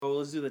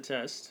let's do the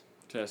test.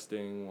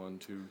 Testing 1,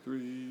 2,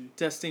 3.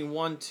 Testing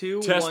 1,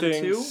 2. Testing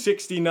 1, 2.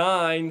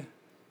 69.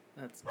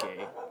 That's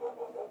gay.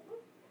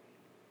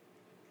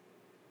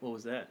 What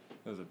was that?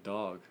 That was a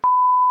dog.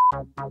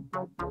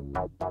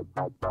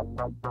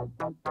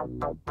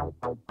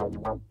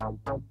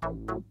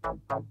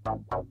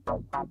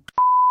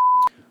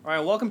 All right,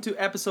 welcome to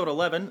episode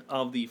 11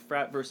 of the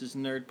Frat vs.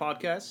 Nerd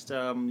podcast.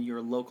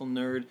 Your local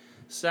nerd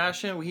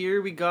session.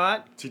 Here we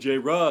got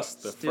TJ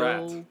Rust, the still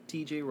frat.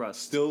 TJ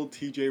Rust. Still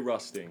TJ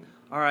Rusting.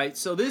 All right,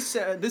 so this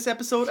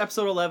episode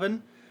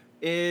 11,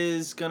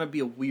 is gonna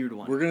be a weird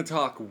one. We're gonna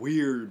talk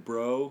weird,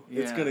 bro.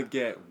 It's Yeah. gonna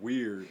get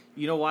weird.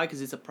 You know why?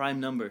 Because it's a prime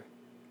number.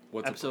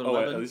 What's Episode a,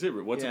 11? Is it?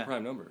 What's Yeah. a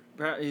prime number?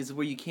 Is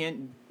where you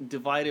can't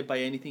divide it by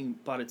anything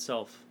but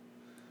itself.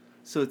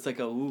 So it's like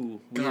a weird.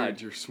 God,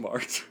 you're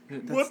smart.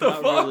 That's What the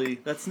not fuck? Really,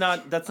 that's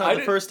not the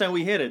didn't- first time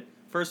we hit it.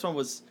 First one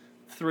was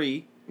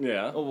 3.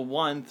 Yeah. Oh,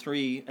 1,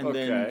 3, and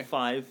Okay. then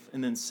 5,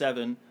 and then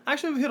 7.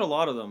 Actually, we've hit a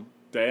lot of them.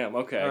 Damn.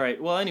 Okay. All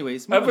right. Well,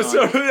 anyways, moving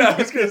Episode. on. Yeah, I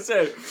was gonna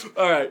say.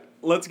 All right,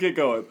 let's get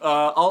going.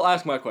 I'll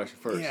ask my question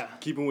first. Yeah.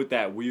 Keeping with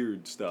that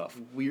weird stuff.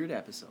 Weird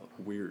episode.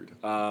 Weird.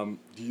 Do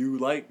you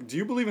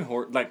believe in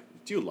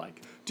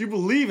do you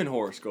believe in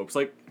horoscopes?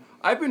 Like,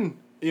 I've been,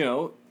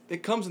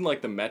 it comes in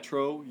like the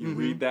Metro. You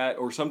read that,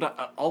 or sometimes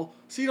I'll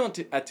see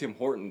it at Tim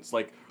Hortons.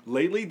 Like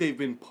lately, they've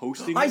been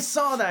posting. I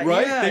saw that.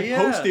 Right? Yeah, They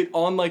yeah. post it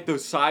on like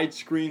those side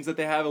screens that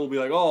they have. It'll be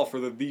like, oh, for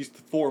these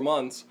 4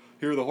 months,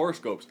 here are the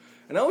horoscopes.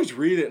 And I always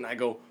read it and I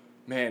go,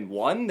 man,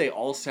 1, they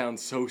all sound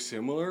so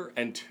similar,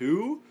 and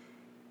 2,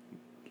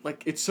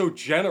 like it's so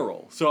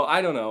general. So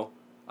I don't know.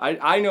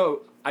 I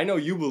know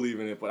you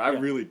believe in it, but I Yeah.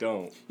 really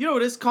don't. You know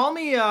what it is? Call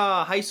me a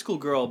high school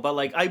girl, but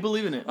like I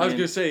believe in it. I was man.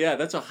 gonna say, yeah,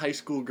 that's a high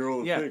school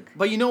girl Yeah, thing.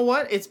 but you know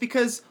what? It's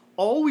because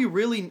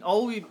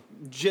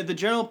the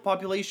general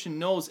population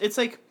knows. It's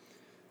like,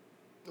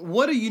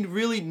 what do you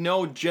really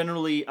know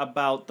generally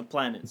about the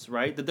planets,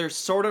 right? That they're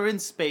sort of in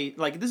space.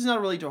 Like, this is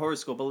not related to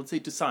horoscope, but let's say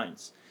to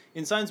science.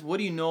 In science, what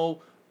do you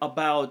know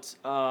about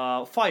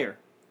fire,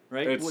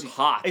 right? It's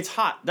hot. It's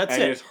hot. That's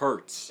and it. it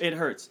hurts. It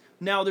hurts.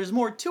 Now, there's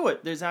more to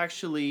it. There's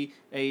actually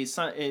there's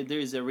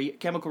a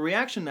chemical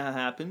reaction that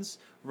happens,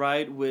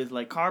 right, with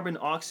like carbon,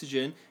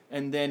 oxygen,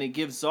 and then it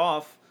gives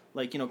off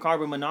like,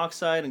 carbon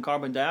monoxide and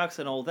carbon dioxide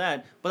and all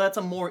that. But that's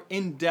a more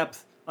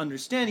in-depth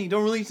understanding. You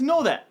don't really need to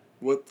know that.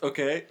 What?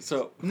 Okay,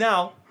 so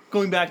Now,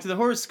 going back to the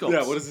horoscopes.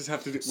 yeah, what does this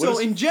have to do? So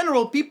in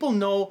general, people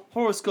know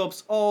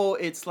horoscopes. Oh,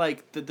 it's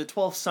like the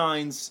 12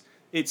 signs.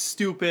 It's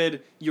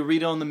stupid. You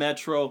read it on the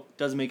Metro.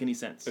 Doesn't make any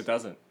sense. it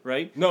doesn't.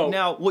 Right? No.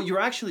 Now, what you're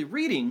actually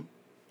reading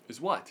Is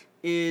what?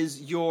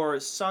 is your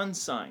sun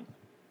sign,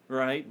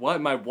 right? What?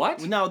 My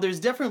what? Now,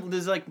 there's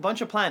like a bunch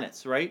of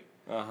planets, right?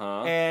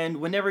 Uh-huh. And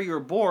whenever you're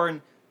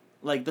born,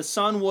 like the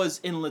sun was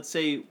in, let's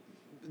say,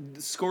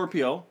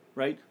 Scorpio,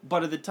 right?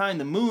 But at the time,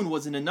 the moon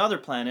was in another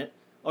planet,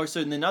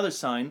 in another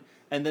sign,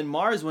 and then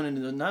Mars went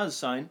into another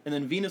sign, and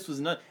then Venus was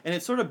another, and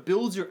it sort of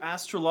builds your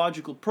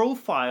astrological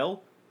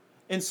profile.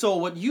 And so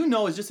what you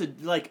know is just a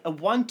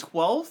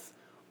 1/12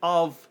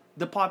 of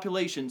the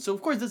population. So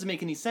of course it doesn't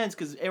make any sense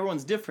because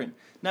everyone's different.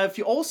 Now if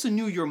you also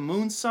knew your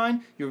moon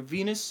sign, your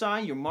Venus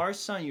sign, your Mars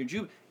sign, your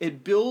Jupiter,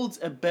 it builds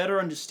a better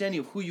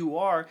understanding of who you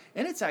are,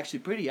 and it's actually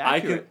pretty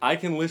accurate. I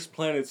can list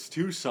planets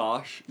too,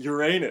 Sash.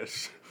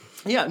 Uranus.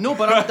 Yeah, no,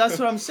 but that's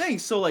what I'm saying.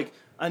 So like,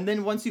 and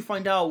then once you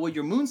find out what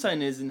your moon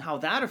sign is and how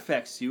that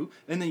affects you,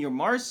 and then your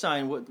Mars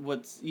sign,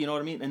 what's you know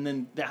what I mean, and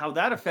then how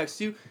that affects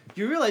you,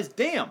 you realize,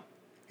 damn.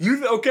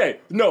 Okay,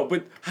 no,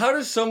 but how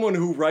does someone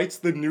who writes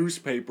the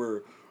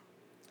newspaper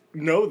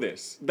know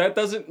this? That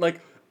doesn't,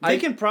 like... They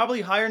can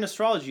probably hire an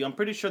astrology. I'm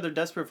pretty sure they're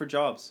desperate for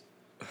jobs.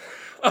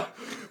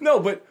 No,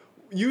 but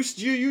you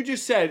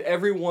just said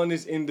everyone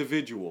is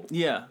individual.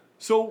 Yeah.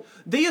 So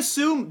They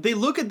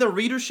look at the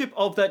readership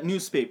of that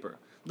newspaper.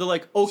 They're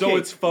like, okay. So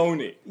it's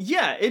phony.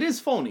 Yeah, it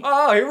is phony.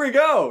 Oh, here we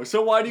go.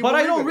 So why do you But I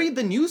believe don't in it? read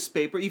the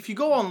newspaper. If you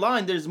go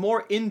online, there's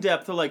more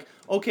in-depth. They're like,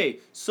 okay,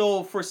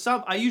 so for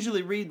some, I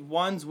usually read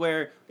ones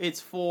where it's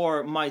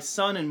for my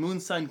sun and moon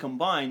sign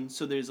combined,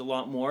 so there's a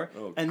lot more.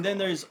 Oh, and then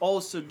God. there's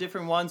also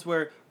different ones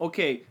where,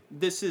 okay,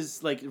 this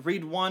is like,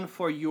 read one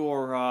for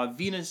your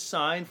Venus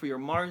sign, for your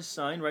Mars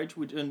sign, right,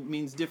 which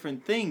means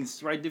different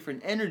things, right,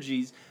 different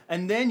energies,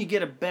 and then you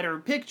get a better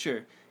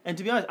picture. And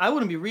to be honest, I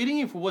wouldn't be reading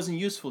it if it wasn't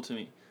useful to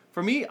me.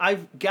 For me,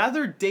 I've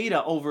gathered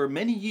data over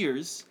many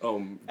years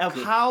of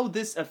how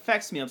this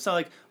affects me. I'm so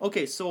like,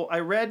 okay, so I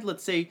read,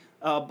 let's say,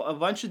 a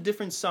bunch of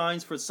different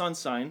signs for sun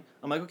sign.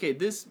 I'm like, okay,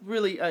 this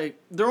really,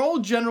 they're all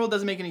general,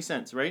 doesn't make any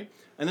sense, right?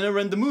 And then I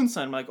read the moon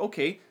sign. I'm like,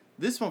 okay,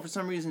 this one for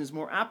some reason is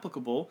more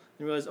applicable.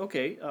 And I realized,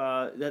 okay,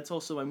 that's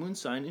also my moon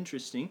sign,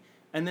 interesting.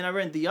 And then I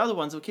read the other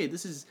ones. Okay,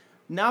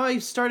 now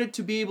I've started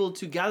to be able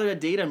to gather that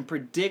data and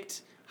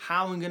predict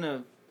how I'm going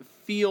to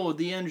feel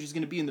the energy is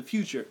going to be in the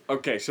future.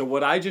 Okay, so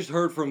what I just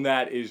heard from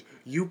that is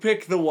you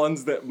pick the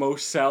ones that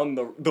most sound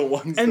the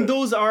ones and that...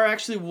 those are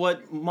actually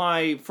what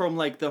my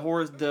the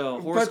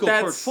horoscope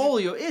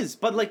portfolio is.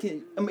 But like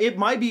it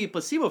might be a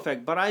placebo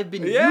effect, but I've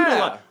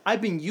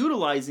been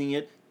utilizing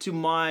it to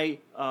my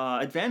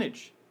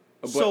advantage.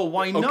 So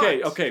why not?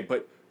 Okay,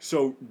 but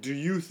so do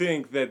you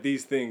think that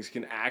these things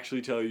can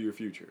actually tell you your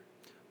future?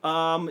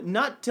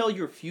 Not tell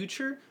your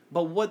future,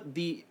 but what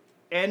the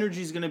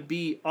energy is gonna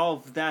be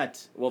of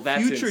that Well,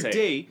 that's future insane.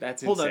 day.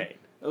 That's Hold insane.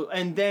 on.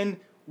 And then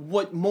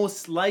what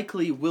most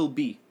likely will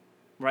be,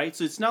 right?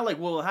 So it's not like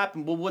what will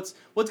happen. Well, what's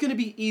gonna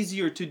be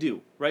easier to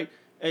do, right?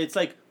 It's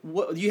like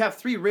what you have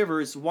three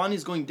rivers. One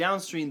is going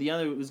downstream, the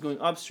other is going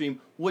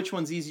upstream. Which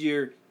one's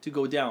easier to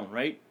go down,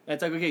 right? And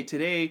it's like, okay,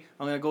 today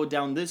I'm gonna go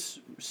down this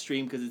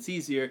stream because it's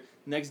easier.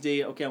 Next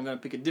day, okay, I'm gonna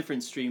pick a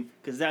different stream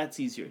because that's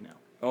easier now.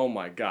 Oh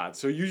my god!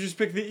 So you just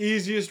pick the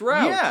easiest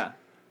route? Yeah.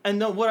 And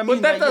no, what I mean.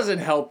 But that doesn't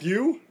help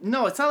you.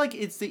 No, it's not like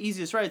it's the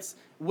easiest, right? It's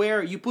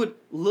where you put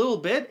little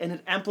bit and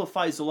it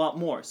amplifies a lot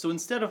more. So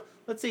instead of,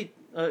 let's say,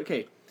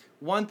 okay,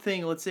 one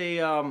thing, let's say,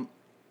 how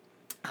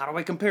do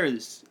I compare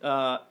this?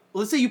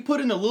 Let's say you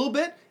put in a little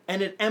bit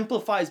and it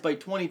amplifies by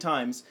 20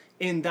 times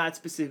in that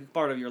specific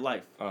part of your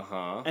life.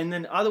 Uh-huh. And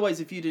then otherwise,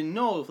 if you didn't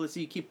know, if let's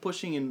say you keep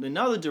pushing in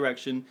another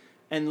direction,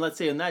 and let's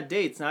say on that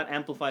day it's not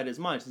amplified as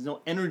much, there's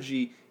no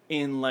energy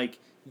in like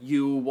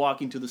you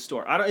walking to the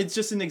store. It's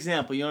just an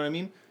example, you know what I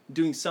mean?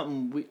 Doing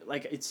something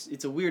like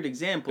it's a weird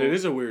example. It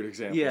is a weird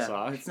example, Yeah,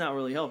 Saj. it's not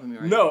really helping me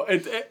right No,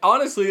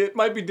 honestly, it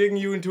might be digging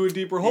you into a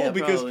deeper hole Yeah,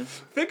 because probably.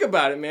 think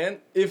about it, man.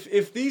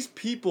 If these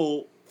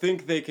people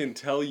think they can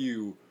tell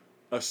you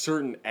a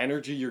certain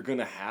energy you're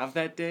gonna have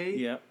that day,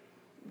 Yeah.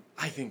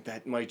 I think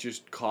that might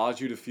just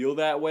cause you to feel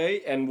that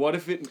way. And what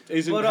if it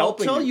isn't But I'll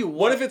helping tell you? you What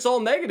what- if it's all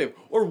negative?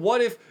 Or what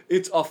if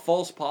it's a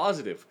false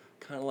positive?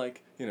 Kind of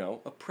like,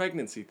 a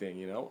pregnancy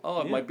thing,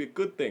 Oh, it Yeah. might be a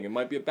good thing. It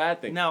might be a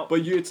bad thing. Now-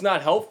 but it's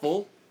not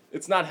helpful.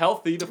 It's not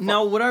healthy to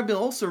Now, what I've been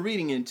also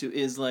reading into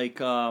is like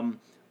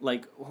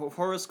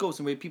horoscopes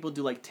and where people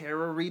do like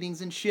tarot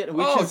readings and shit,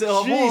 which Oh, is a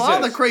whole Jesus.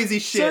 other crazy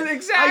shit.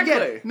 exactly. I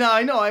get it. No,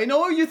 I know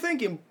what you're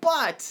thinking,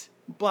 but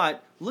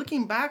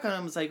looking back on it, I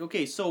was like,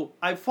 okay, so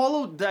I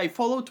followed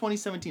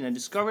 2017. I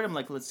discovered it. I'm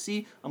like, let's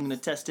see. I'm gonna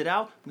test it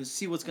out. I'm gonna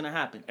see what's gonna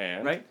happen.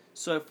 And? Right.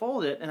 So I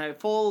followed it, and I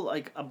followed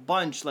like a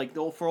bunch, like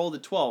for all the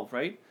 12,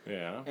 right?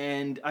 Yeah.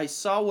 And I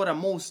saw what a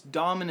most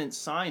dominant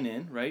sign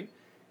in, right?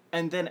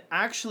 And then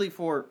actually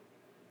for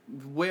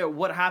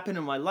what happened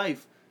in my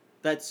life,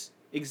 that's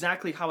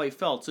exactly how I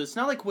felt. So it's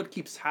not like what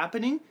keeps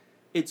happening,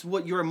 it's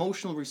what your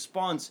emotional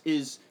response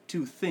is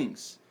to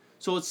things.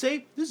 So let's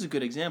say, this is a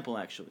good example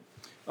actually.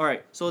 All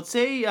right, so let's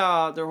say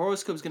the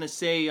horoscope is going to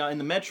say in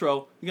the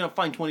metro, you're going to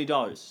find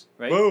 $20,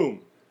 right?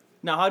 Boom.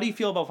 Now, how do you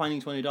feel about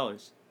finding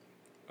 $20?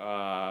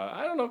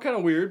 I don't know, kind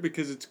of weird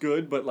because it's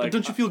good, but like.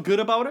 Don't you feel good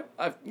about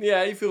it?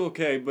 Yeah, you feel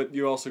okay, but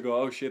you also go,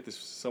 oh shit, this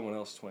is someone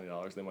else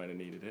 $20. They might have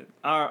needed it.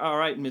 All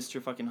right,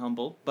 Mr. fucking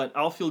Humble, but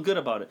I'll feel good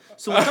about it.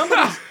 So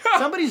when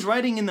somebody's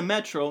writing in the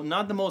metro,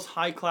 not the most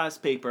high class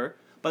paper,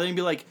 but then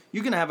be like,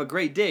 you're gonna have a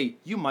great day.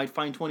 You might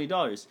find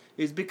 $20.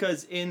 Is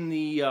because in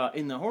the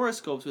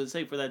horoscopes, let's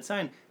say for that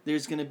sign,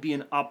 there's gonna be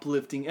an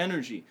uplifting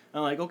energy.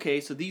 I'm like, okay,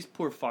 so these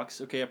poor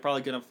fucks, okay, are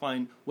probably gonna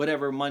find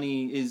whatever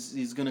money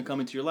is gonna come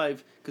into your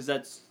life because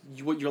that's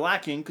what you're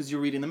lacking because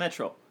you're reading the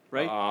metro,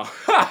 right?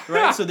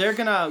 Right. So they're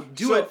gonna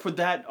do it for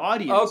that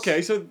audience.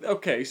 Okay,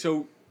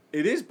 so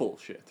it is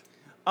bullshit.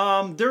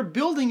 They're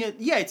building it.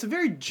 Yeah, it's a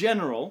very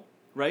general.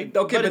 Right?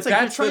 Okay, but it's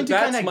like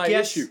that's my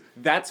guess. issue.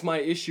 That's my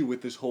issue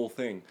with this whole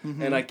thing.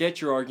 Mm-hmm. And I get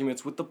your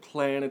arguments with the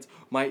planets.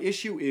 My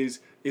issue is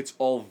it's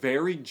all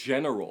very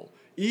general.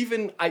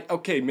 Even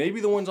maybe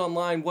the ones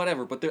online,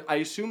 whatever, but I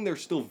assume they're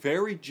still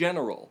very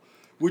general,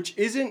 which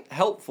isn't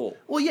helpful.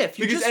 Well, yeah, if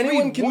you because just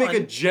anyone read can make a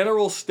one-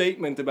 general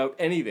statement about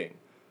anything.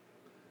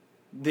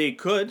 They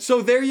could.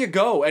 So there you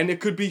go, and it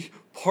could be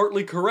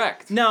partly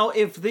correct. Now,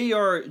 if they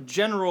are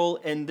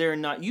general and they're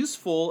not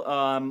useful,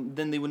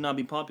 then they would not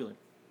be popular.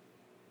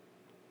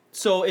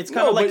 So it's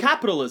kind of like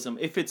capitalism.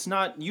 If it's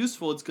not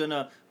useful, it's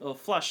gonna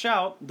flush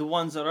out the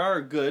ones that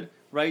are good,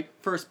 right?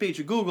 First page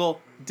of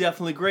Google,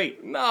 definitely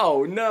great.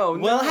 No.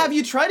 Well, have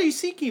you tried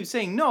it? You keep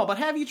saying no, but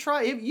have you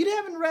tried? You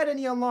haven't read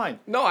any online.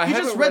 No, I You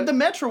haven't just read read- the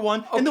Metro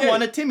one and the Okay.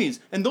 one at Timmy's,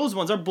 and those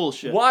ones are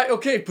bullshit. Why?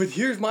 Okay, but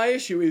here's my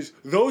issue: is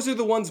those are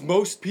the ones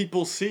most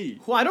people see.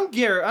 Well, I don't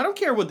care. I don't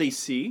care what they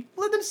see.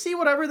 Let them see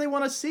whatever they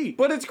want to see.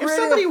 But it's if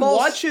creating a somebody false-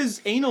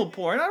 watches anal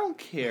porn, I don't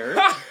care.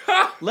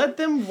 Let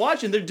them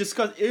watch it. They're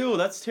disgusting. Ew,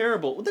 that's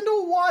terrible. Well, then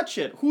don't watch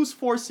it. Who's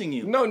forcing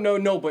you?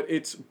 No, but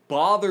it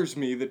bothers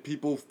me that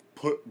people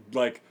put,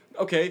 like,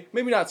 okay,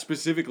 maybe not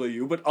specifically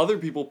you, but other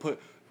people put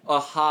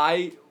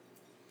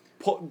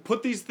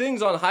put these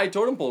things on high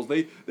totem poles.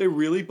 They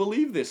really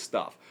believe this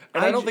stuff.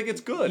 And I don't think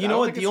it's good. You I know don't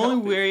what? think The it's only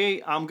healthy.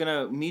 way I'm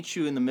gonna meet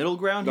you in the middle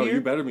ground No, here.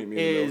 you better meet me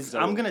in the middle, 'cause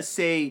I I'm will. gonna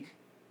say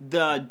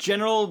the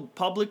general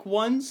public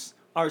ones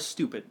are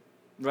stupid,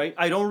 right?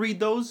 I don't read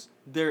those.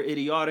 They're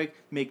idiotic,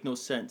 make no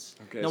sense.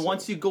 Okay, now, so-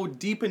 once you go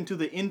deep into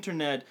the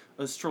internet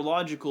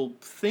astrological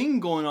thing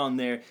going on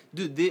there,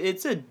 dude,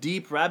 it's a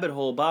deep rabbit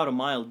hole, about a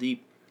mile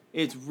deep.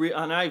 It's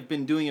and I've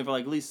been doing it for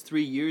like at least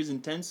 3 years,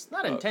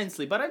 not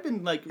intensely, but I've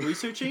been like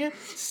researching it.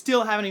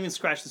 Still haven't even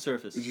scratched the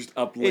surface. You just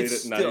up late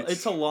It's at night.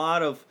 It's a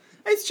lot of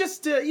It's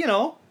just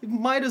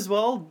might as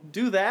well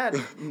do that.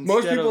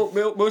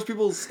 Most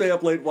people stay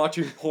up late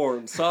watching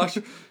porn. Sash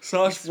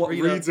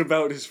reads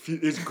about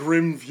his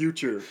grim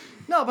future.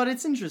 No, but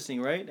it's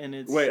interesting, right? And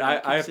it's wait.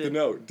 I have to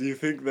know. Do you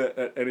think that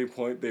at any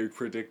point they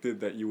predicted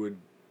that you would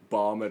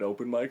bomb at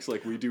open mics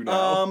like we do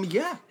now?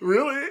 Yeah.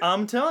 Really?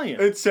 I'm telling you.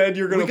 It said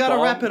you're gonna. We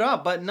gotta wrap it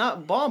up, but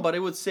not bomb. But it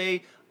would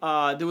say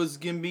there was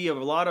gonna be a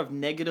lot of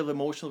negative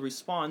emotional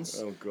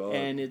response. Oh God.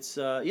 And it's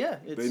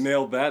they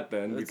nailed that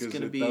then because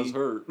it does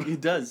hurt.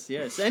 It does,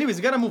 yes. Anyways,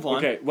 we gotta move on.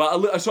 Okay,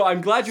 well, so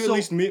I'm glad you at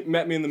least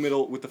met me in the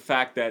middle with the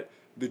fact that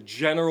the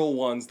general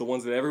ones, the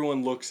ones that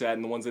everyone looks at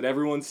and the ones that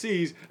everyone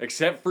sees,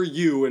 except for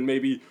you and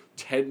maybe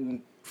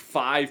 5%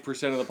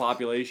 of the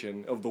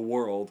population of the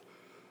world.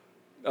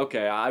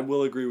 Okay, I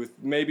will agree with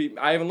maybe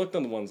I haven't looked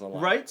on the ones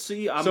online. Right, so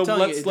I'm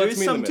telling you, there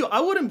is something to it.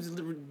 I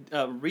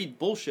wouldn't read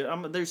bullshit.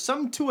 There's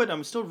something to it.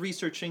 I'm still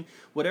researching.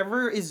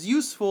 Whatever is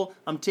useful,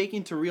 I'm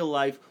taking to real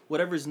life.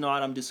 Whatever is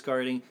not, I'm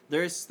discarding.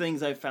 There's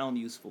things I found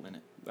useful in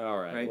it. All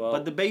right. Right? Well,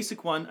 but the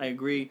basic one, I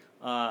agree,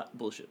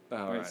 bullshit.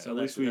 All right. So at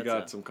least we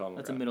got some common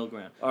ground. That's a middle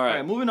ground. All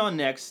right. Moving on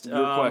next.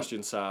 Your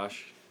question,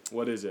 Sash.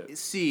 What is it?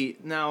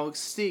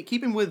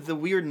 Keeping with the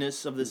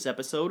weirdness of this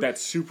episode. That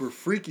super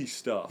freaky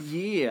stuff.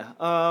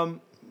 Yeah.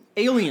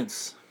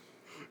 Aliens.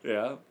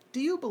 Yeah. Do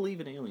you believe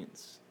in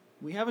aliens?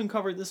 We haven't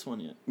covered this one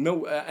yet.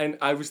 No, and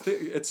I was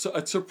thinking it's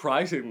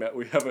surprising that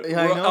we haven't.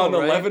 Yeah, we're I know, on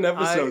right? 11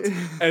 episodes,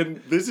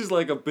 and this is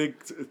like a big.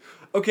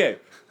 Okay.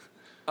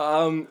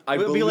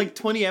 We'll be like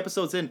 20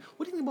 episodes in.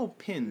 What do you think about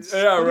pins?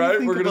 Yeah, right.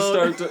 We're gonna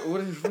start to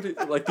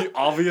what like the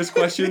obvious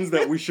questions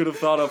that we should have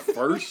thought of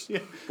first,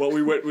 but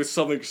we went with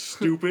something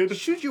stupid.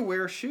 Should you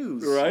wear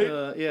shoes?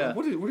 Right. Yeah.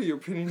 What are your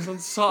opinions on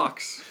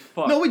socks?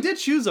 Fuck. No, we did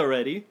shoes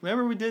already.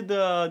 Remember we did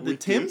the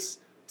Tims?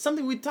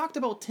 Something we talked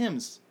about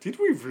Tims. Did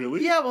we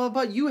really? Yeah, well,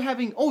 about you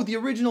having the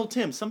original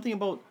Tims. Something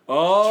about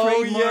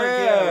trademark.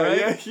 Yeah,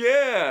 right?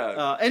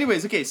 Yeah.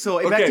 Anyways, okay,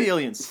 so back to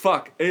aliens.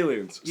 Fuck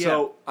aliens. Yeah.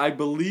 So I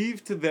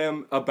believe to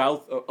them I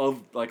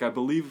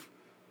believe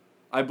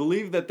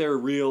that they're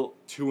real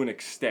to an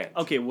extent.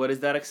 Okay, what is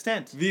that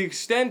extent? The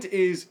extent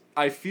is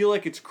I feel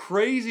like it's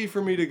crazy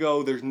for me to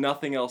go there's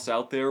nothing else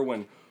out there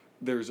when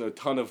there's a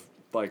ton of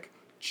like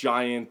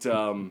giant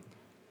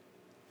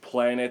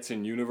planets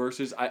and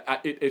universes.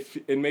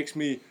 It makes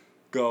me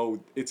go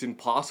it's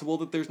impossible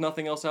that there's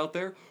nothing else out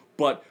there,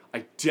 but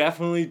I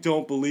definitely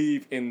don't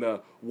believe in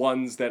the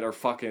ones that are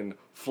fucking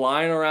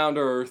flying around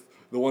Earth,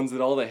 the ones that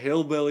all the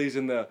hillbillies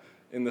in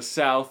the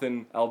South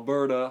and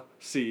Alberta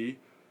see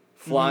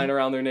flying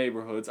around their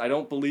neighborhoods. I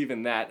don't believe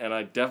in that, and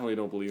I definitely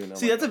don't believe in them.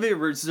 See, that's a very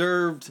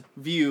reserved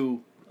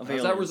view of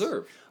aliens. How's that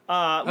reserved?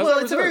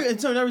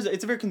 It's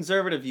a very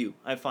conservative view,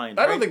 I find.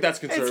 I don't think that's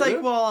conservative. It's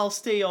like, well, I'll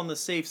stay on the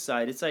safe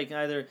side. It's like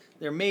either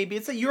there may be.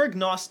 It's like you're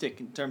agnostic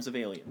in terms of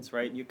aliens,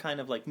 right? You're kind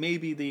of like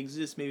maybe they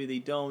exist, maybe they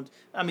don't.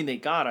 I mean, they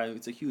gotta.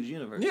 It's a huge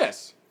universe.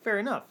 Yes. Fair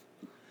enough.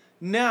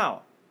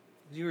 Now,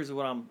 here's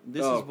what I'm.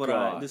 This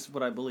is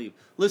what I believe.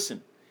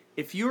 Listen,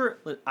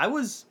 I'm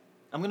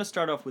gonna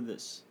start off with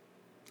this.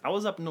 I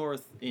was up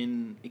north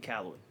in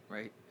Iqaluit,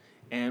 right?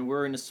 And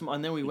we're in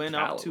and then we went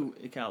up to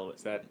Iqaluit.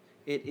 Is that?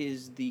 It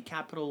is the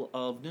capital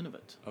of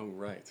Nunavut. Oh,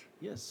 right.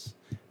 Yes.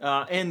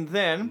 And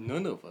then...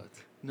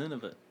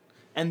 Nunavut.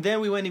 And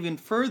then we went even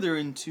further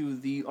into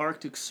the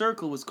Arctic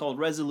Circle, was called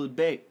Resolute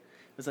Bay.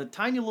 It's a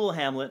tiny little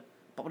hamlet,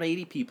 about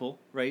 80 people,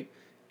 right?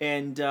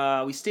 And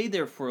we stayed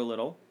there for a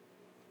little.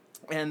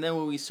 And then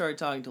when we started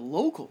talking to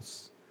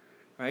locals,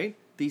 right?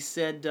 They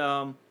said,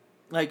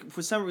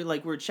 for some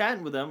reason, we're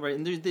chatting with them, right?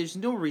 And there's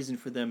no reason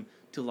for them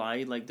to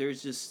lie. Like,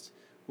 there's just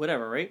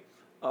whatever, right?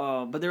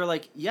 But they were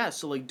like, yeah,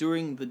 so like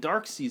during the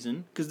dark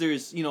season, because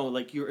there's,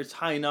 it's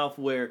high enough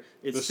where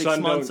it's the 6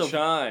 sun months don't of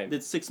shine.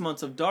 It's 6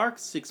 months of dark,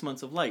 6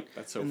 months of light.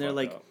 That's so. And they're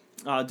like,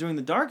 during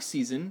the dark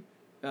season,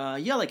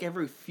 like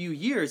every few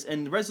years,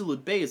 and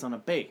Resolute Bay is on a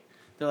bay.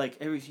 They're like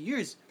every few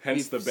years.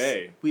 Hence the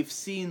bay. We've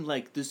seen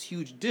like this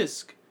huge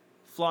disc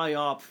fly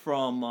up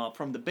from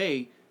the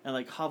bay and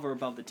like hover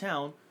above the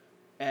town,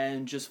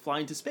 and just fly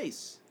into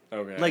space.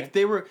 Okay. Like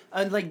they were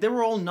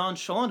all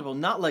nonchalant about,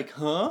 not like,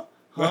 huh?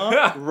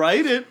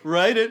 Write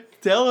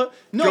it, tell it.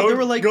 No, they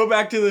were like, go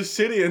back to the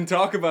city and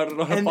talk about it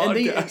on a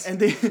podcast.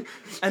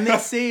 And they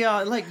say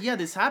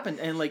this happened,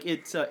 and like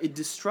it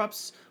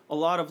disrupts a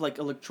lot of like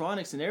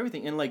electronics and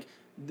everything, and like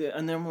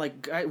and then I'm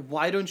like,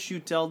 why don't you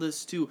tell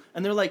this to?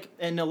 And they're like,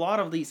 and a lot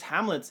of these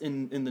hamlets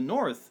in the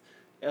north,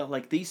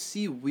 like they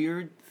see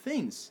weird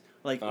things,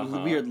 like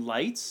weird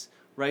lights,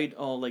 right?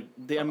 Are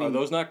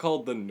those not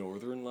called the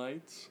Northern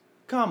Lights?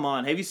 Come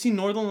on, have you seen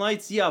Northern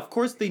Lights? Yeah, of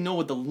course they know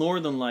what the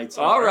Northern Lights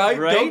are. All right,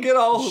 right? Don't get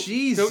all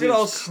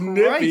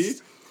snippy.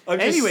 Christ. I'm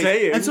just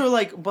saying. And so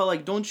like,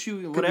 don't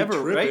you whatever,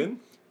 right?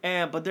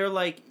 But they're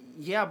like,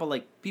 yeah, but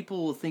like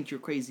people will think you're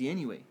crazy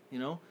anyway, you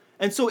know.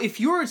 And so if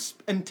you're an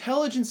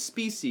intelligent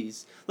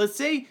species, let's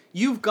say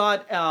you've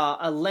got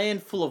a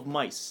land full of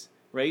mice,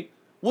 right?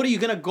 What are you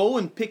gonna go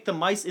and pick the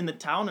mice in the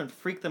town and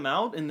freak them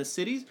out in the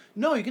cities?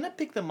 No, you're gonna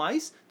pick the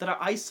mice that are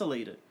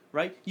isolated.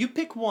 right? You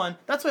pick one.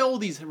 That's why all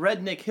these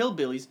redneck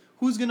hillbillies,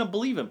 who's going to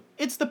believe him?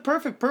 It's the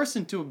perfect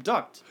person to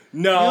abduct.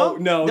 No, You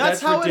know? no,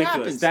 that's how ridiculous. it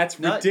happens. That's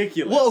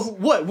ridiculous. Well,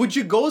 what? Would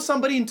you go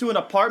somebody into an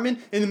apartment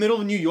in the middle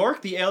of New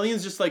York, the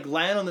aliens just like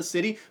land on the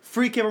city,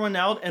 freak everyone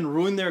out, and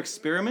ruin their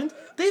experiment?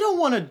 They don't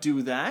want to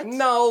do that.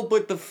 No,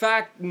 but the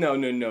fact, no.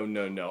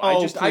 Oh, I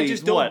just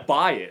please, don't what?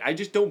 buy it. I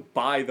just don't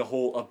buy the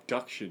whole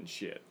abduction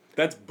shit.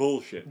 That's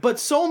bullshit. But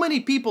so many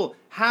people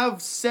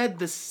have said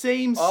the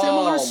same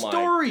similar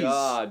stories. Oh my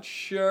god,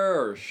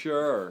 sure.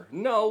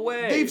 No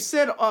way. They've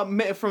said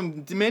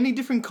from many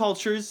different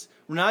cultures,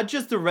 not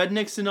just the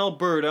rednecks in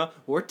Alberta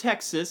or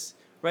Texas,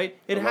 right?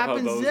 It I love how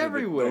happens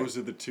everywhere. Those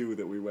are the two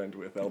that we went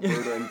with,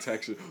 Alberta and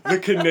Texas. The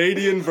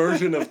Canadian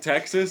version of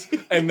Texas,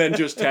 and then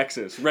just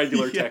Texas,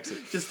 regular Yeah, Texas.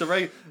 Just the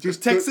right,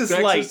 Just Texas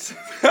Light.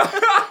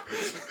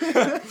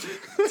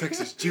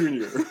 Texas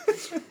Junior.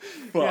 Fuck.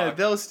 Yeah,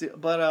 those two.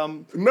 But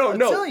No, I'm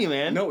no. telling you,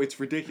 man. No, it's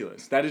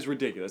ridiculous. That is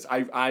ridiculous.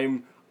 I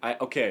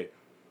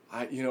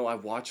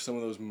watch some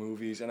of those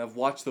movies, and I've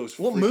watched those.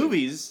 What freaking-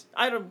 movies?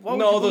 I don't. What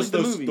No, would you those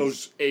believe the movies?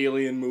 those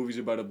alien movies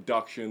about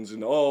abductions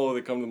and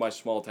they come to my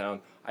small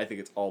town. I think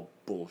it's all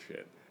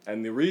bullshit.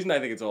 And the reason I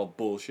think it's all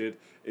bullshit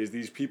is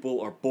these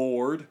people are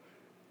bored,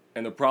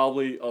 and they're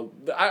probably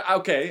I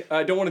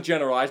don't want to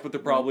generalize, but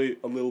they're probably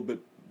a little bit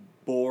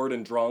bored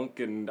and drunk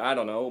and I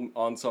don't know,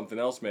 on something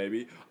else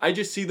maybe. I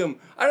just see them,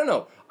 I don't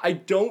know. I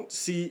don't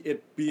see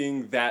it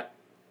being that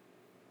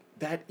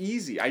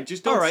easy. I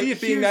just don't see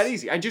it being that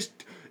easy. I just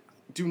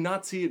do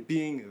not see it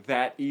being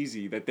that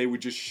easy that they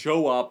would just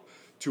show up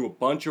to a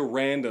bunch of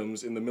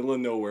randoms in the middle of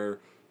nowhere,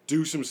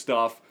 do some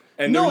stuff,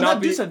 and No, they're not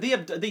not do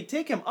something. They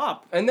take him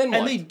up, And then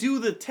and what? they do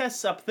the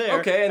tests up there.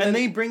 Okay, and and then-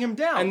 they bring him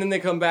down. and then they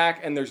come back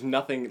and there's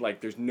nothing,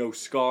 like there's no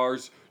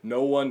scars,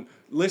 no one.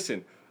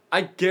 Listen,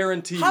 I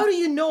guarantee. How do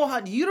you know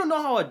how? You don't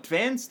know how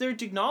advanced their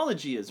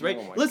technology is, right?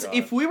 Oh my Listen, God.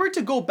 if we were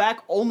to go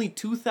back only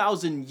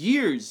 2,000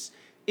 years,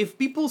 if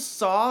people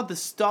saw the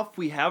stuff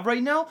we have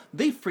right now,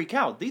 they freak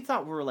out. They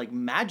thought we were like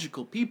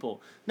magical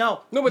people.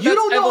 Now, No, but you that's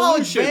don't know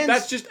evolution. how advanced.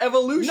 That's just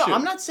evolution. No,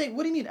 I'm not saying.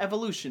 What do you mean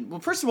evolution? Well,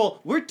 first of all,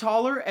 we're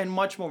taller and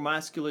much more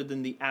muscular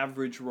than the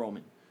average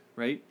Roman,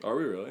 right? Are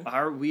we really?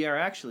 We are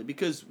actually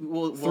because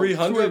through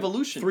 300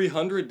 evolution.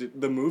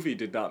 300. The movie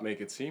did not make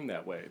it seem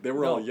that way. They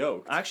were all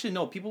yoked. Actually,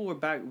 no. People were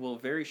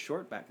very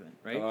short back then,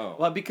 right? Oh.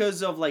 Well,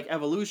 because of like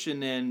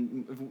evolution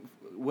and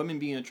women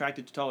being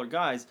attracted to taller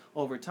guys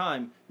over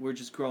time, we're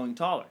just growing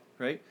taller,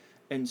 right?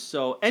 And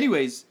so,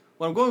 anyways,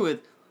 what I'm going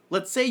with,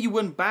 let's say you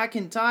went back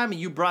in time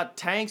and you brought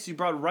tanks, you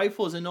brought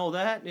rifles and all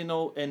that,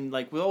 and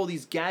like with all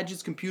these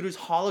gadgets, computers,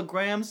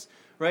 holograms,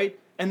 right?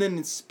 And then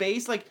in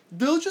space, like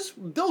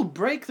they'll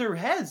break their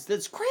heads.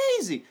 That's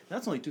crazy.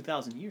 That's only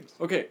 2,000 years.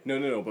 Okay,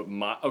 no, but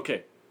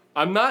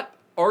I'm not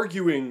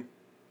arguing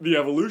the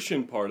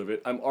evolution part of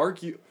it.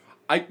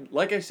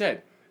 Like I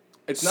said,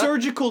 it's not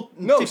Surgical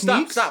No,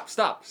 techniques.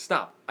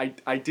 stop.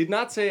 I did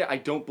not say I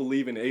don't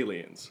believe in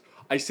aliens.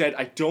 I said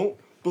I don't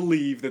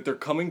believe that they're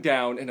coming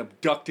down and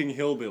abducting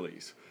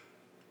hillbillies.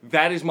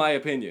 That is my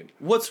opinion.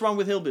 What's wrong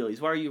with hillbillies?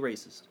 Why are you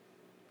racist?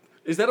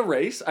 Is that a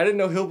race? I didn't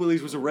know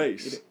hillbillies was a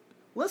race.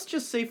 Let's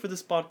just say for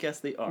this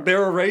podcast they are.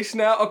 They're a race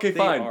now? Okay, They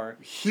fine. are.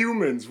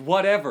 Humans,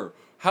 whatever.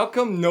 How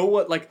come no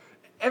one, like,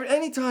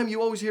 anytime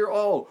you always hear,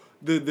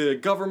 the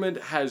government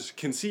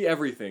can see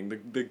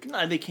everything.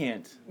 No, they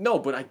can't. No,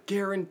 but I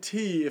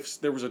guarantee if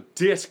there was a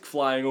disc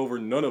flying over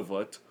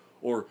Nunavut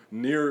or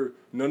near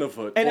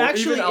Nunavut, And or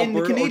actually, even in the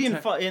Alberta or Canadian,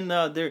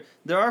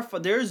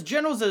 there's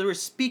generals that were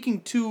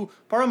speaking to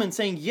Parliament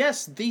saying,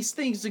 yes, these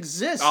things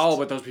exist. Oh,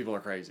 but those people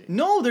are crazy.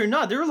 No, they're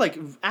not. They're like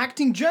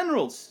acting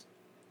generals.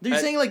 They're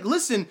saying like,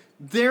 listen,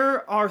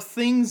 there are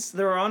things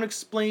that are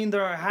unexplained that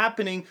are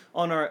happening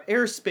on our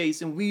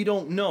airspace and we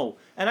don't know.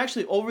 And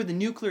actually, over the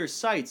nuclear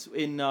sites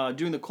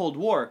during the Cold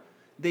War,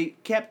 they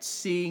kept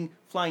seeing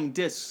flying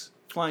discs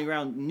flying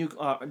around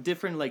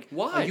different like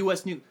Why?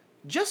 U.S.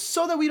 just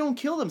so that we don't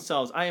kill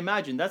themselves. I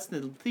imagine that's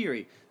the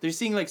theory. They're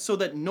seeing like so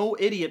that no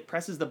idiot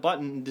presses the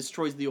button and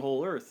destroys the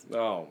whole Earth.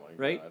 Oh my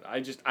Right? god!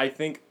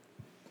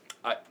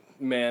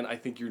 I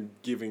think you're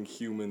giving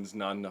humans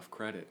not enough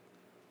credit,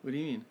 What do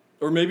you mean?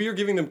 or maybe you're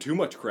giving them too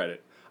much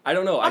credit. I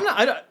don't know. I'm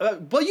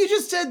not. But you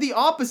just said the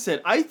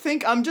opposite. I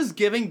think I'm just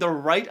giving the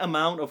right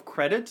amount of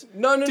credit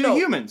No, to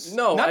humans.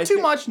 No, not I too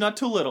think- much, not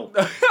too little.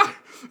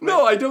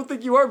 No, I don't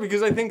think you are,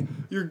 because I think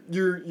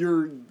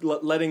you're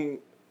letting,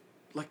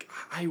 like,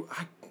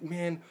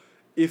 man,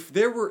 if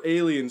there were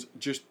aliens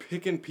just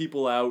picking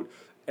people out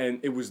and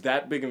it was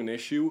that big of an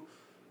issue,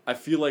 I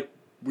feel like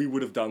we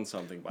would have done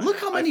something by Look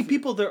now. how many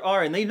people there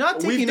are, and they're not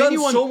taking We've done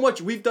anyone. so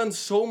much. We've done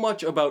so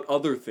much about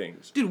other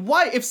things. Dude,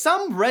 why? If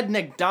some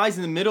redneck dies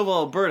in the middle of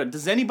Alberta,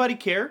 does anybody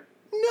care?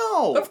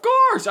 No. Of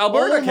course,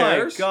 Alberta Oh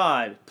cares. my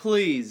God!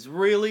 Please,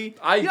 really?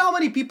 You know how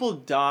many people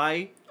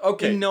die?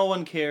 Okay. And no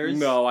one cares.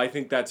 No, I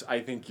think you're.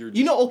 Just,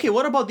 You know, okay,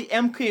 what about the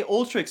MK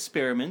Ultra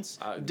experiments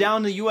down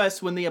in the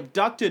U.S. when the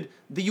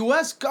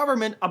U.S.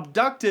 government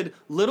abducted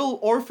little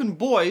orphan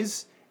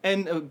boys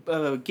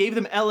gave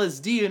them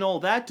LSD and all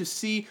that to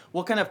see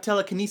what kind of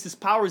telekinesis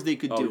powers they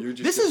could do. You're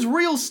This is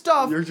real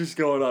stuff. You're just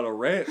going on a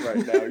rant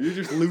right now. You're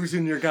just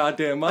losing your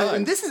goddamn mind.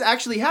 And this is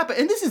actually happened.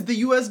 And this is the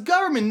U.S.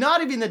 government,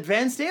 not even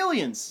advanced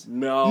aliens.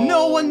 No.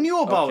 No one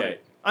knew about Okay.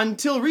 it.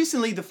 Until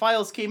recently, the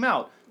files came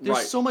out. There's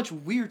Right. so much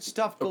weird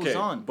stuff goes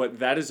on. But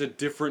that is a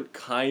different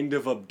kind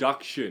of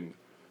abduction.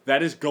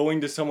 That is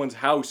going to someone's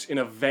house in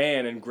a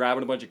van and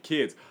grabbing a bunch of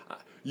kids.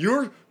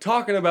 You're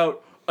talking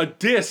about a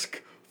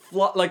disc,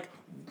 like.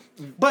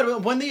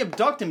 But when they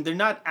abduct him, they're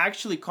not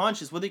actually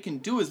conscious. What they can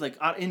do is like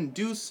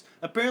induce.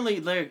 Apparently,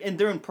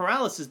 they're in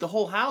paralysis. The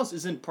whole house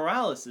is in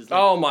paralysis. Like,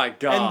 Oh my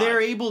god. and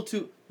they're able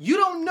to. You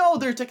don't know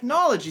their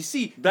technology.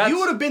 See, That's- you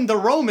would have been the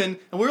Roman,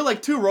 and we were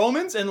like two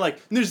Romans, and like,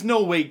 there's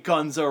no way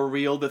guns are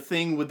real. The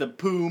thing with the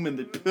poom and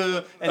the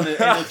puh and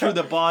the through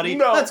the body.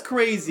 No. That's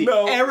crazy.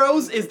 No.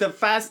 Arrows is the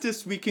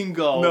fastest we can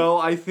go. No,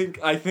 I think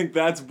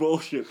that's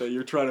bullshit that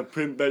you're trying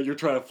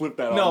to flip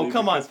that on No, me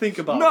come on, because- think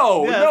about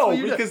No, it. Yeah, that's no, what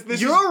you're because doing.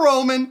 this you're a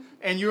Roman,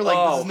 and you're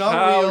like, this is not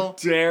how real.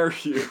 dare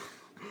you?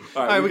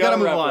 All right, we gotta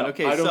move wrap on. up.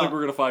 Okay, I don't so- think we're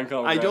gonna find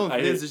common I ground.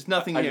 don't. There's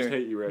nothing I here. just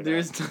hate you right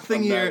There's now.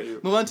 nothing I'm mad here. at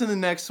you. Move on to the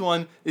next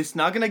one. It's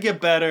not gonna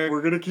get better.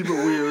 We're gonna keep it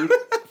weird.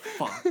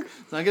 Fuck.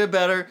 It's not gonna get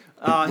better.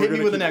 We're Hit me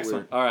gonna with the keep it next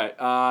weird. one. All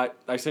right.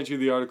 I sent you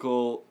the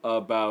article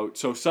about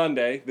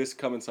Sunday. This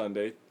coming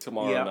Sunday,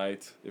 tomorrow Yeah.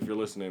 night. If you're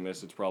listening to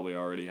this, it's probably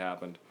already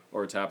happened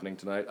or it's happening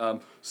tonight.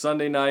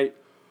 Sunday night,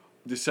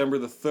 December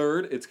the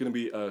 3rd. It's gonna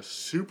be a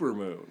super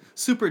moon.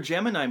 Super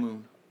Gemini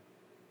moon.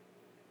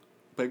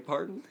 Beg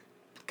pardon?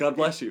 God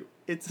bless you.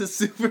 It's a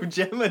super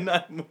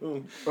Gemini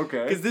moon.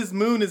 Okay. Because this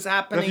moon is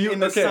happening in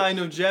the sign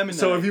of Gemini.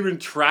 So have you been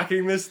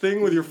tracking this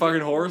thing with your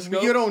fucking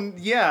horoscope? You don't.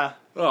 Yeah.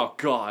 Oh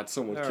God!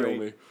 Someone All kill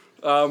right.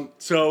 me.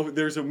 So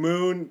there's a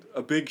moon,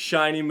 a big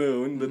shiny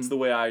moon. That's the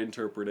way I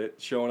interpret it,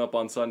 showing up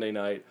on Sunday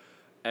night,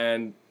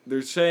 and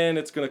they're saying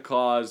it's gonna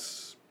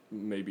cause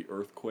maybe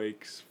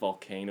earthquakes,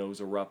 volcanoes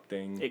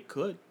erupting. It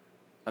could.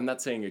 I'm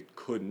not saying it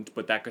couldn't,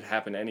 but that could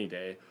happen any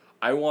day.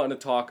 I want to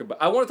talk about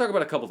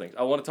a couple things.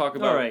 I want to talk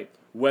about All right.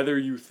 whether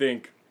you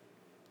think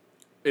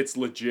it's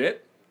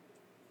legit,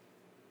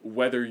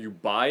 whether you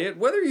buy it,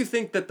 whether you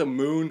think that the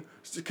moon.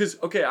 Because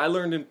I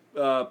learned in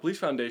police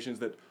foundations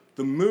that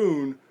the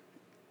moon,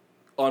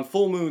 on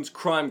full moons,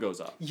 crime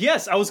goes up.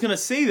 Yes, I was gonna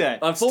say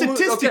that. On full moon-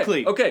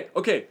 Statistically.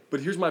 Okay.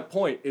 But here's my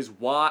point: is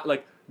why?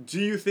 Like,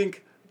 do you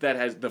think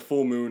that the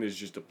full moon is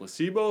just a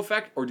placebo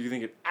effect, or do you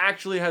think it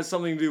actually has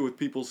something to do with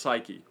people's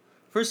psyche?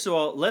 First of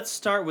all, let's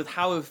start with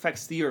how it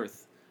affects the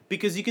Earth.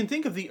 Because you can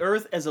think of the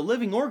Earth as a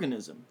living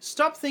organism.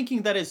 Stop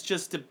thinking that it's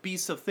just a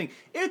piece of thing.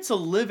 It's a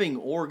living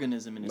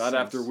organism in a sense. Not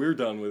after we're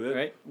done with it.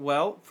 Right?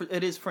 Well,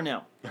 it is for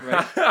now.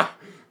 Right?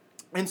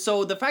 And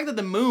so the fact that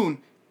the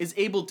moon is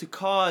able to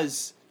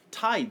cause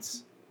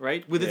tides,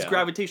 right, with its Yeah.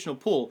 gravitational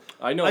pull.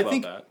 I know I about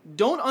think that.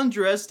 Don't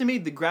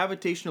underestimate the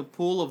gravitational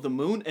pull of the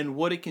moon and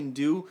what it can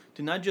do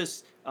to not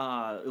just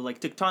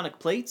like tectonic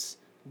plates,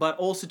 but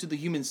also to the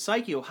human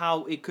psyche, or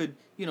how it could,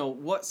 you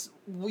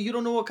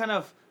don't know what kind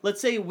of,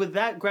 let's say with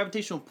that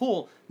gravitational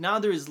pull, now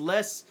there is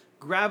less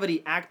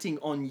gravity acting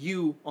on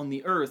you on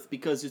the Earth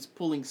because it's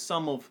pulling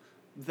some of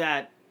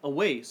that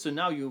away. So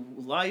now you're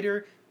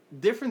lighter.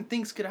 Different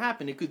things could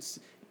happen. It could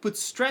put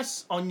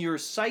stress on your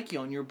psyche,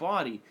 on your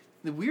body.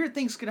 The weird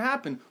things could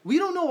happen. We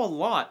don't know a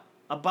lot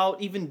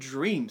about even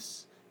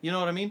dreams. You know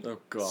what I mean? Oh,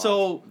 God.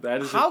 So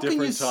That is a how can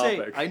different you say?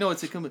 topic. I know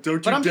it's a Don't but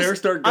you I'm dare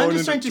just, start I'm going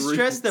just trying to into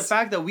stress the dreams.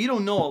 fact that we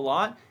don't know a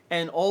lot,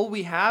 and all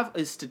we have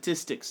is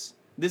statistics.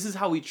 This is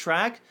how we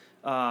track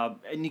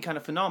any kind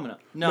of phenomena.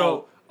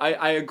 No,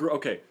 I agree.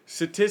 Okay,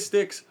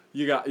 statistics.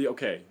 You got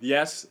okay.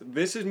 Yes,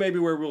 this is maybe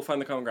where we'll find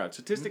the common ground.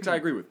 Statistics, I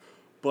agree with,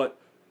 but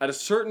at a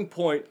certain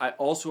point, I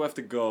also have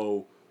to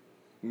go.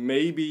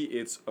 Maybe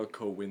it's a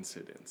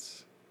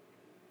coincidence.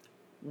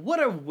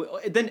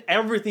 Then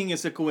everything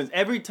is a coincidence.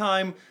 Every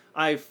time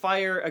I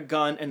fire a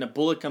gun and a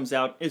bullet comes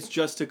out, it's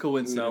just a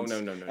coincidence.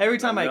 No. Every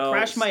time I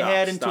crash my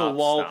head into a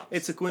wall, stop,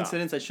 it's a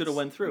coincidence. I should have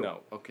went through. No,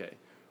 okay.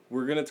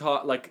 We're gonna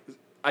talk like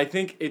I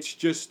think it's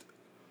just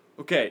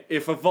okay.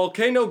 If a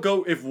volcano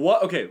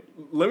okay,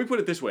 let me put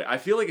it this way. I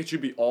feel like it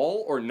should be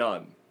all or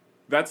none.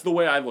 That's the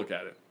way I look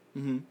at it.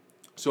 Mm-hmm.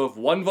 So if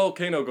one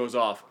volcano goes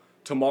off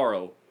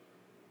tomorrow,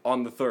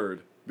 on the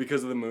 3rd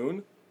because of the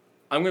moon,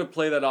 I'm gonna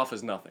play that off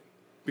as nothing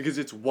because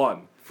it's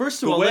one.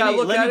 First of The all, way I let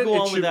look me at it, go it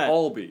on with should that.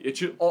 all be. It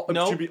should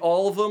be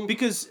all of them.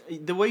 Because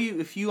the way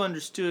if you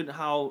understood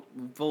how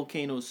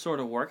volcanoes sort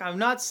of work, I'm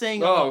not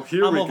saying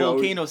here I'm we a go.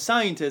 volcano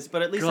scientist,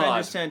 but at least I God.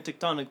 understand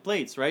tectonic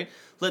plates, right?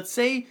 Let's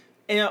say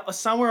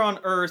somewhere on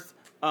Earth,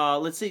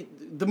 let's say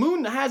the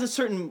moon has a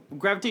certain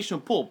gravitational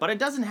pull, but it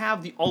doesn't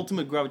have the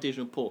ultimate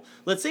gravitational pull.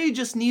 Let's say you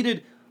just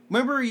needed.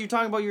 Remember you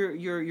talking about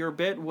your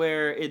bit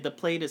where the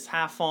plate is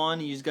half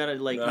on, you just gotta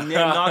like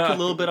knock a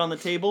little bit on the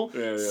table.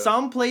 Yeah.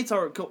 Some plates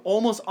are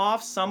almost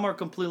off, some are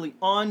completely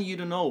on. You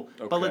don't know.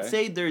 But let's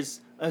Okay. say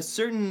there's a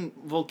certain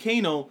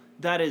volcano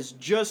that is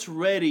just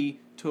ready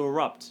to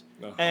erupt,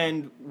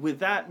 and with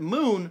that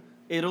moon,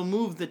 it'll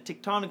move the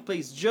tectonic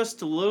plates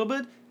just a little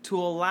bit to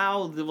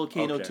allow the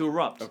volcano to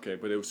erupt. Okay,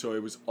 but it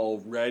was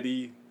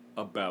already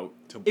about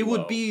to blow. It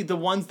would be the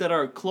ones that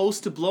are close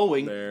to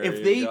blowing. There if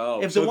you they,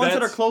 go. if So the ones that are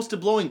that's- close to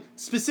blowing,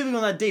 specifically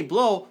on that day,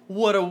 blow,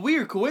 what a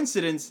weird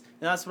coincidence.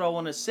 And that's what I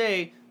want to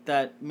say,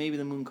 that maybe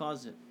the moon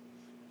caused it.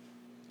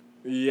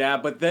 Yeah,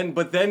 but then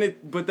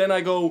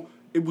I go,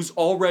 it was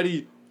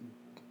already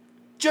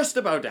just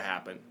about to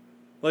happen.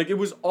 Like, it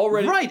was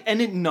already... Right,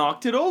 and it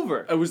knocked it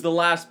over. It was the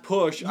last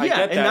push. I Yeah,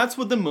 get that. and that's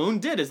what the moon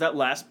did, is that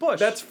last push.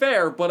 That's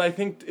fair, but I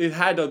think it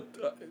had to...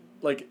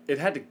 it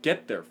had to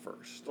get there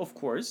first. Of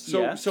course,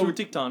 So- through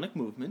tectonic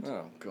movement.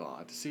 Oh,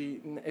 God. See,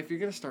 if you're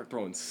going to start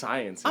throwing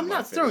science I'm in my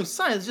not throwing face-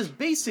 science, just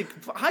basic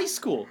high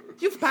school.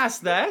 You've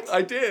passed that.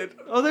 I did.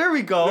 Oh, there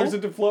we go. There's a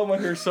diploma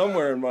here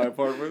somewhere in my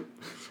apartment.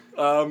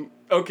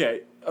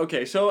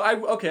 Okay, so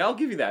I'll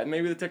give you that.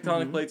 Maybe the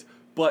tectonic Mm-hmm. plates,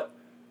 but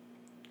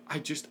I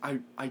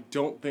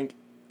don't think...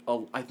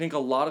 I think a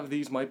lot of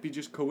these might be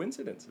just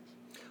coincidences.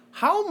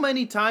 How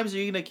many times are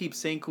you going to keep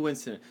saying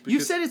coincidence? You've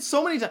Because- said it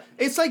so many times.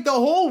 It's like the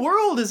whole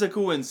world is a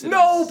coincidence.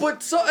 No,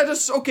 but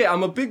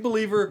I'm a big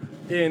believer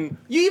in...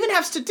 You even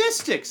have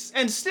statistics,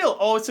 and still,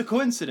 oh, it's a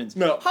coincidence.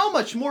 No. How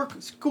much more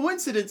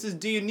coincidences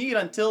do you need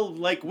until,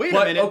 like, wait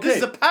But, a minute, this okay.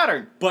 is a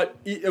pattern? But,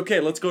 okay,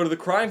 let's go to the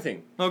crime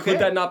thing. Okay. Could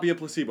that not be a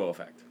placebo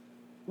effect?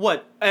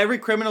 What? Every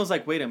criminal's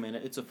like, wait a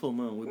minute, it's a full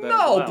moon. We better No,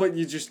 go out. but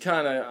you just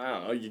kind of, I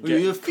don't know, you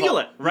get... You feel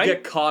it, right? You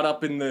get caught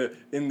up in the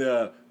in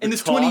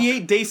this talk.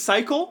 28-day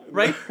cycle,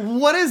 right?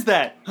 What is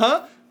that,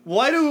 huh?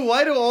 Why do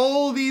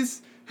all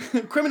these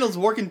criminals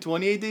work in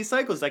 28-day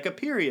cycles, like a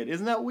period?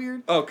 Isn't that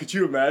weird? Oh, could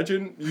you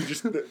imagine? You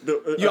just...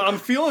 Yeah, I'm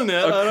feeling it.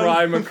 I a don't-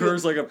 crime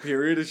occurs like a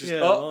period. It's just, Yeah,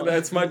 oh, well,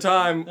 that's my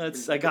time.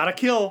 I gotta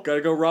kill.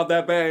 Gotta go rob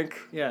that bank.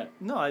 Yeah,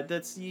 no,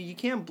 that's you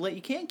can't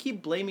you can't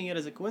keep blaming it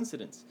as a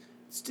coincidence.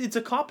 It's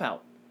a cop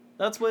out.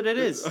 That's what it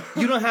is.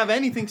 You don't have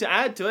anything to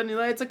add to it, and you're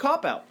like, it's a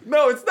cop out.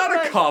 No, it's not a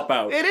Right.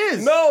 cop-out. It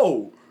is.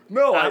 No.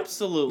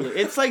 Absolutely,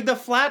 it's like the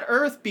flat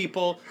Earth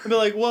people. They're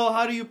like, well,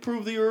 how do you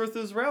prove the Earth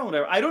is round?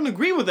 Whatever. I don't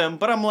agree with them,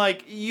 but I'm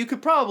like, you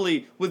could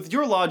probably, with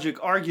your logic,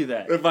 argue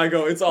that. If I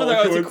go, it's all Well,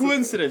 a it's a coincidence.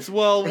 coincidence.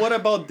 Well, what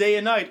about day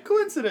and night?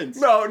 Coincidence.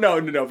 No,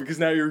 because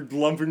now you're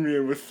lumping me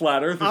in with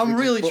flat earthers. I'm which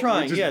is really bu-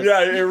 trying, which is- yes.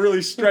 Yeah, you're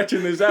really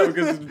stretching this out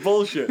because it's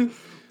bullshit.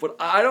 But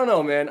I don't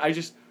know, man.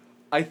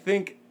 I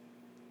think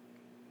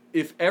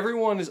if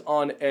everyone is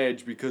on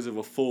edge because of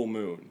a full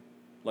moon,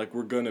 like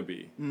we're gonna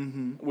be,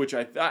 which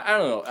I don't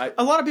know,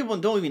 A lot of people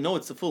don't even know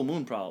it's the full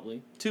moon,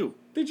 probably, too.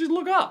 they just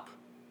look up.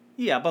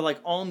 Yeah, but like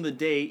on the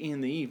day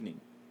in the evening.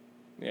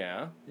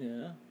 Yeah.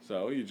 Yeah.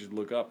 So you just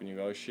look up and you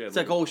go, oh, shit. It's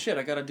like, oh shit,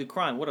 I gotta do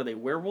crime. What are they,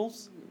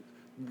 werewolves?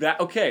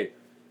 Okay,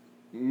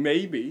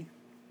 maybe.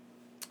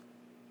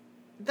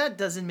 That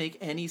doesn't make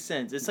any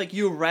sense. It's like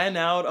you ran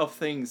out of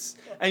things,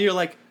 and you're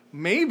like,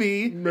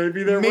 maybe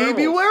They're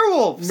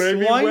werewolves.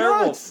 Maybe Why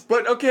werewolves.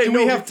 But okay, not? Do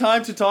we have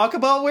time to talk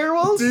about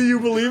werewolves? Do you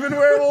believe in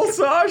werewolves,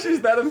 Sash?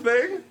 Is that a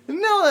thing?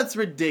 No, that's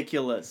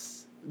ridiculous.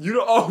 You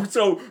don't. Oh,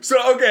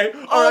 so okay.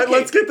 All right, Okay.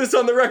 let's get this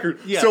on the record.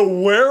 Yeah. So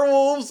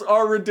werewolves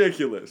are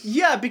ridiculous.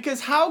 Yeah,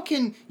 because how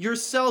can your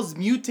cells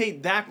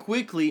mutate that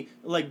quickly,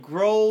 like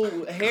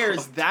grow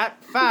hairs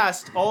that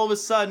fast, all of a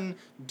sudden,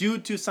 due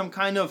to some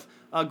kind of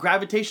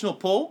gravitational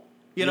pull?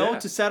 You know, Yeah.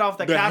 to set off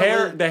the The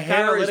hair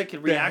catalytic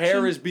reaction. the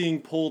hair is being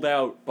pulled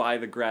out by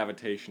the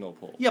gravitational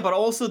pull. Yeah, but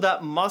also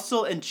that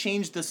muscle and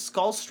change the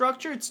skull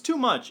structure. It's too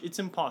much. It's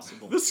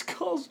impossible. The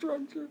skull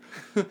structure.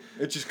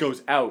 It just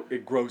goes out.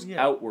 It grows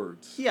Yeah.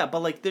 outwards. Yeah,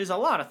 but like, there's a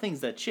lot of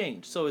things that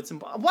change, so it's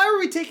why are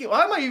we taking?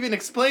 Why am I even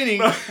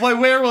explaining why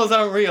werewolves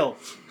aren't real?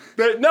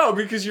 No,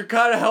 because you're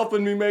kind of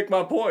helping me make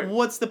my point.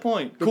 What's the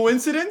point?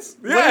 Coincidence?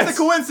 What Yes. is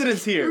the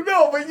coincidence here?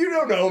 No, but you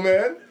don't know,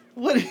 man.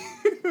 What? Do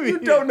you You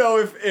mean? don't know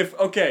if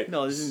okay.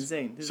 No, this is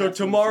insane. This is So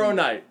absolutely tomorrow insane.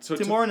 night. So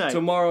Tomorrow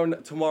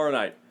night. Tomorrow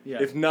night. Yeah.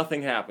 If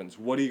nothing happens,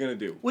 what are you gonna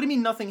do? What do you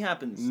mean nothing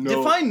happens?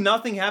 No. Define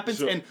nothing happens,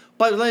 So-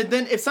 but like,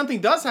 then if something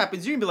does happen,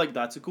 you're gonna be like,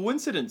 that's a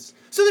coincidence.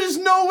 So there's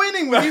no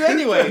winning with you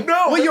anyway. No,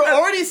 Well, but you're that-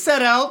 already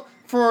set out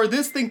for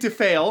this thing to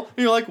fail.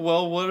 And you're like,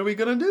 well, what are we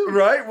gonna do?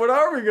 Right? What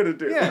are we gonna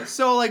do? Yeah.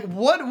 So like,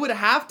 what would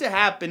have to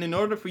happen in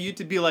order for you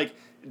to be like,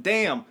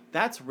 damn,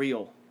 that's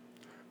real?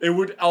 It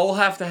would all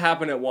have to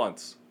happen at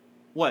once.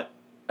 What?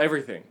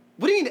 Everything.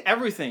 What do you mean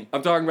everything?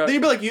 I'm talking about. Then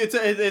you'd be like, it's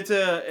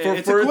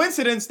a for-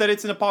 coincidence that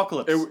it's an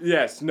apocalypse.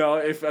 Yes. No.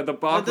 If the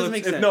apocalypse.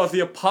 make If sense. if the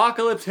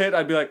apocalypse hit,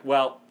 I'd be like,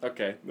 well,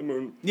 okay, the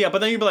moon. Yeah, but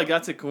then you'd be like,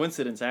 that's a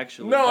coincidence,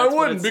 actually. No, I That's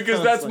what wouldn't it because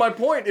sounds that's like. my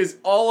point. Is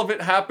all of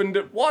it happened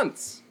at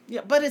once.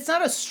 Yeah, but it's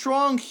not a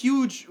strong,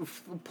 huge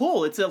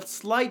pull. It's a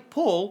slight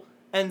pull,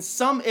 and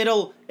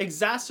it'll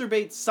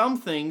exacerbate some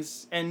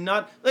things, and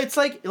not. It's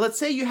like, let's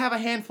say you have a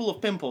handful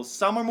of pimples.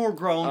 Some are more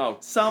grown, Oh,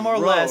 some are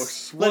gross.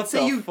 less. What Let's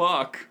say the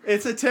fuck?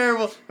 It's a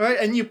terrible, right?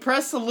 And you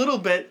press a little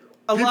bit,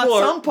 People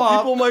some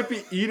pop. People might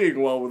be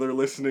eating while they're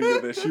listening to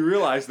this. You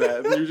realize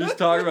that? You're just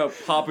talking about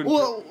popping.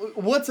 Well,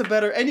 what's a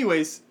better?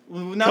 Anyways,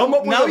 now Come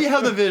up with now a- you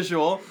have the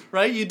visual,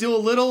 right? You do a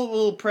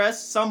little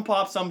press, some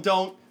pop, some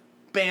don't.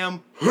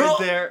 Bam, right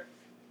there.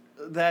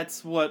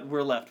 That's what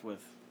we're left with.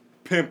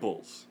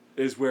 Pimples.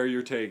 is where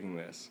you're taking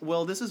this.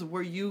 Well, this is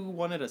where you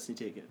wanted us to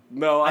take it.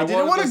 No, I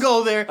didn't want to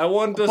go there. I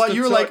wanted us but to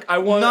you were like,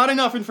 not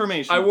enough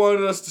information. I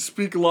wanted us to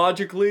speak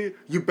logically.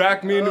 You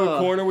backed me into a Ugh.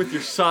 corner with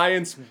your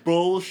science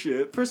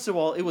bullshit. First of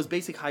all, it was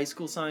basic high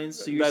school science,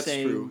 so you're That's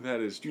saying true. That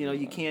is true. you know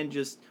you can't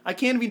just. I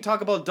can't even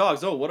talk about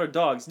dogs. Oh, what are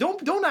dogs?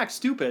 Don't act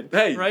stupid.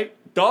 Hey, right?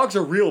 dogs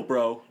are real,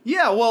 bro.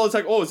 Yeah. Well, it's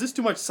like, oh, is this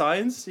too much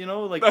science? You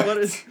know, like what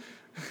is?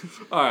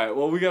 All right.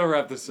 Well, we gotta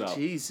wrap this up.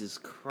 Jesus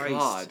Christ.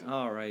 God.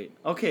 All right.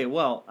 Okay.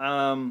 Well,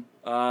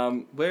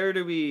 where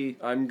do we?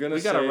 I'm gonna.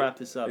 We gotta say- wrap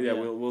this up. Yeah,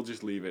 Yeah. we'll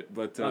just leave it.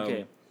 But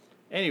Okay.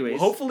 Anyways.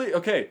 hopefully,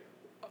 okay.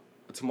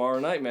 Tomorrow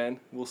night, man,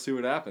 we'll see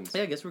what happens.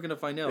 Yeah, I guess we're gonna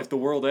find out. If the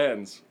world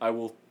ends, I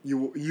will. You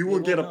will will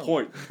get a know.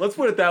 point. Let's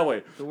put it that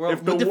way. The world.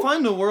 If the We'll wo-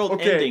 define the world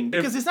Okay, ending if-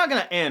 because it's not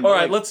gonna end. All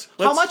right, Like, let's-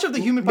 How much of the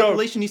human no,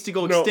 population needs to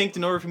go no. extinct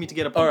in order for me to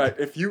get a point? All right,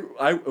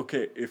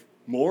 if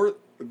more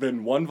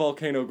than one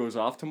volcano goes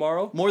off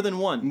tomorrow, More than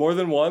one. more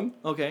than one,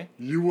 Okay.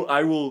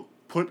 I will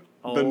put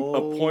a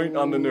point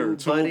on the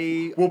nerd. So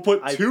buddy, we'll put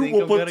I two. think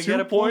We'll I'm put gonna 2 get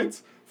a point.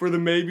 points for the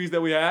maybes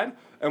that we had,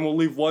 and we'll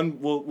leave one.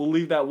 We'll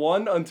leave that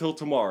one until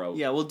tomorrow.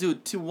 Yeah, we'll do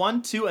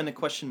 1, 2, and a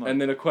question mark. And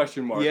then a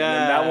question mark. And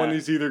then that Yeah. one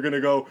is either gonna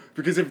go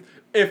because if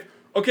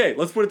okay,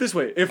 let's put it this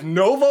way: if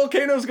no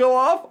volcanoes go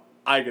off,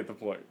 I get the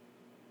point.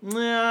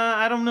 Nah,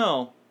 I don't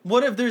know.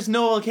 What if there's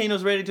no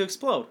volcanoes ready to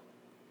explode?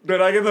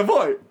 Then I get the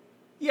point.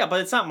 Yeah,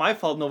 but it's not my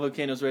fault no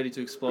volcanoes ready to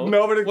explode.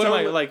 No, but what am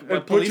I, like,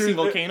 it policing butchers-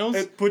 volcanoes?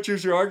 It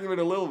butchers your argument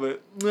a little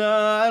bit.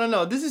 I don't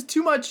know. This is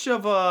too much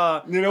of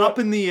a You know up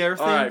what? in the air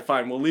thing. All right,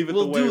 fine. We'll leave it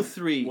We'll the way. do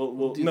 3.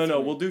 We'll do no, 3.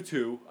 we'll do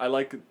 2. I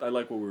like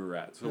what we were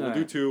at. So we'll do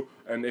Alright. 2.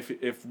 And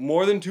if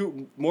more than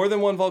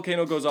one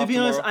volcano goes off To be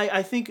tomorrow, honest,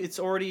 I think it's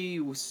already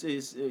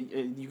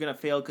you're gonna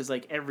fail because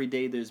like every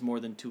day there's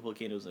more than 2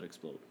 volcanoes that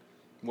explode.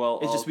 well,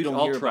 It's just we don't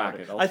I'll hear track about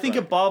it. I'll I think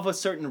track it. above a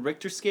certain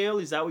Richter scale.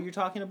 Is that what you're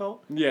talking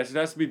about? Yes, it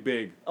has to be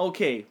big.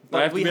 Okay, I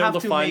but have to we be have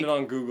able to find make. it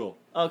on Google.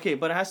 Okay,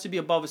 but it has to be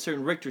above a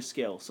certain Richter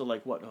scale. So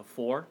like what, a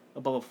 4?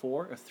 Above a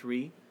 4, a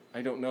 3?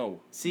 I don't know.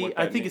 See, what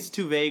I that think means. it's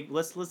too vague.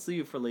 Let's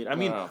leave it for later. I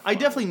mean, Ah, I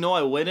fine. definitely know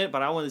I win it,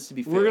 but I want this to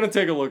be fair. We're gonna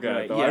take a look at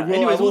Right, it though. yeah. I will,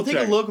 Anyways, I will we'll take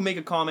check. a look, make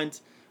a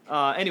comment.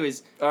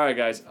 Anyways, All right,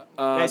 guys.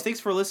 guys, thanks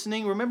for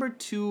listening. Remember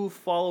to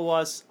follow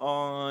us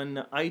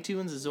on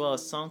iTunes as well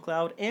as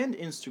SoundCloud and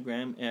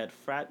Instagram at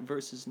Frat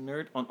versus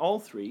Nerd on all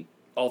 3.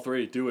 all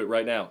 3, do it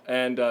right now,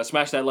 and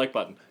smash that like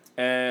button,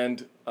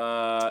 and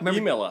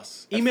email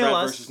us. At email Frat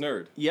us. versus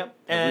Nerd. Yep. Have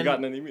And we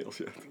gotten any emails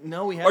yet?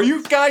 no, we haven't. Are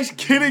you guys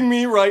kidding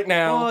me right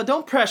now? Oh,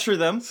 don't pressure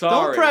them. Sorry.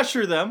 Don't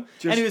pressure them.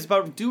 Just- Anyways,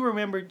 but do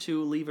remember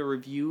to leave a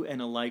review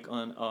and a like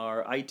on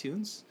our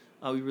iTunes.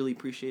 We really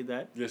appreciate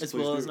that. Yes, as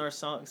please well do. as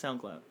on our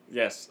SoundCloud.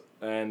 Yes,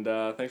 and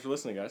thanks for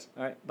listening, guys.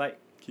 All right, bye.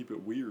 Keep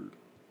it weird.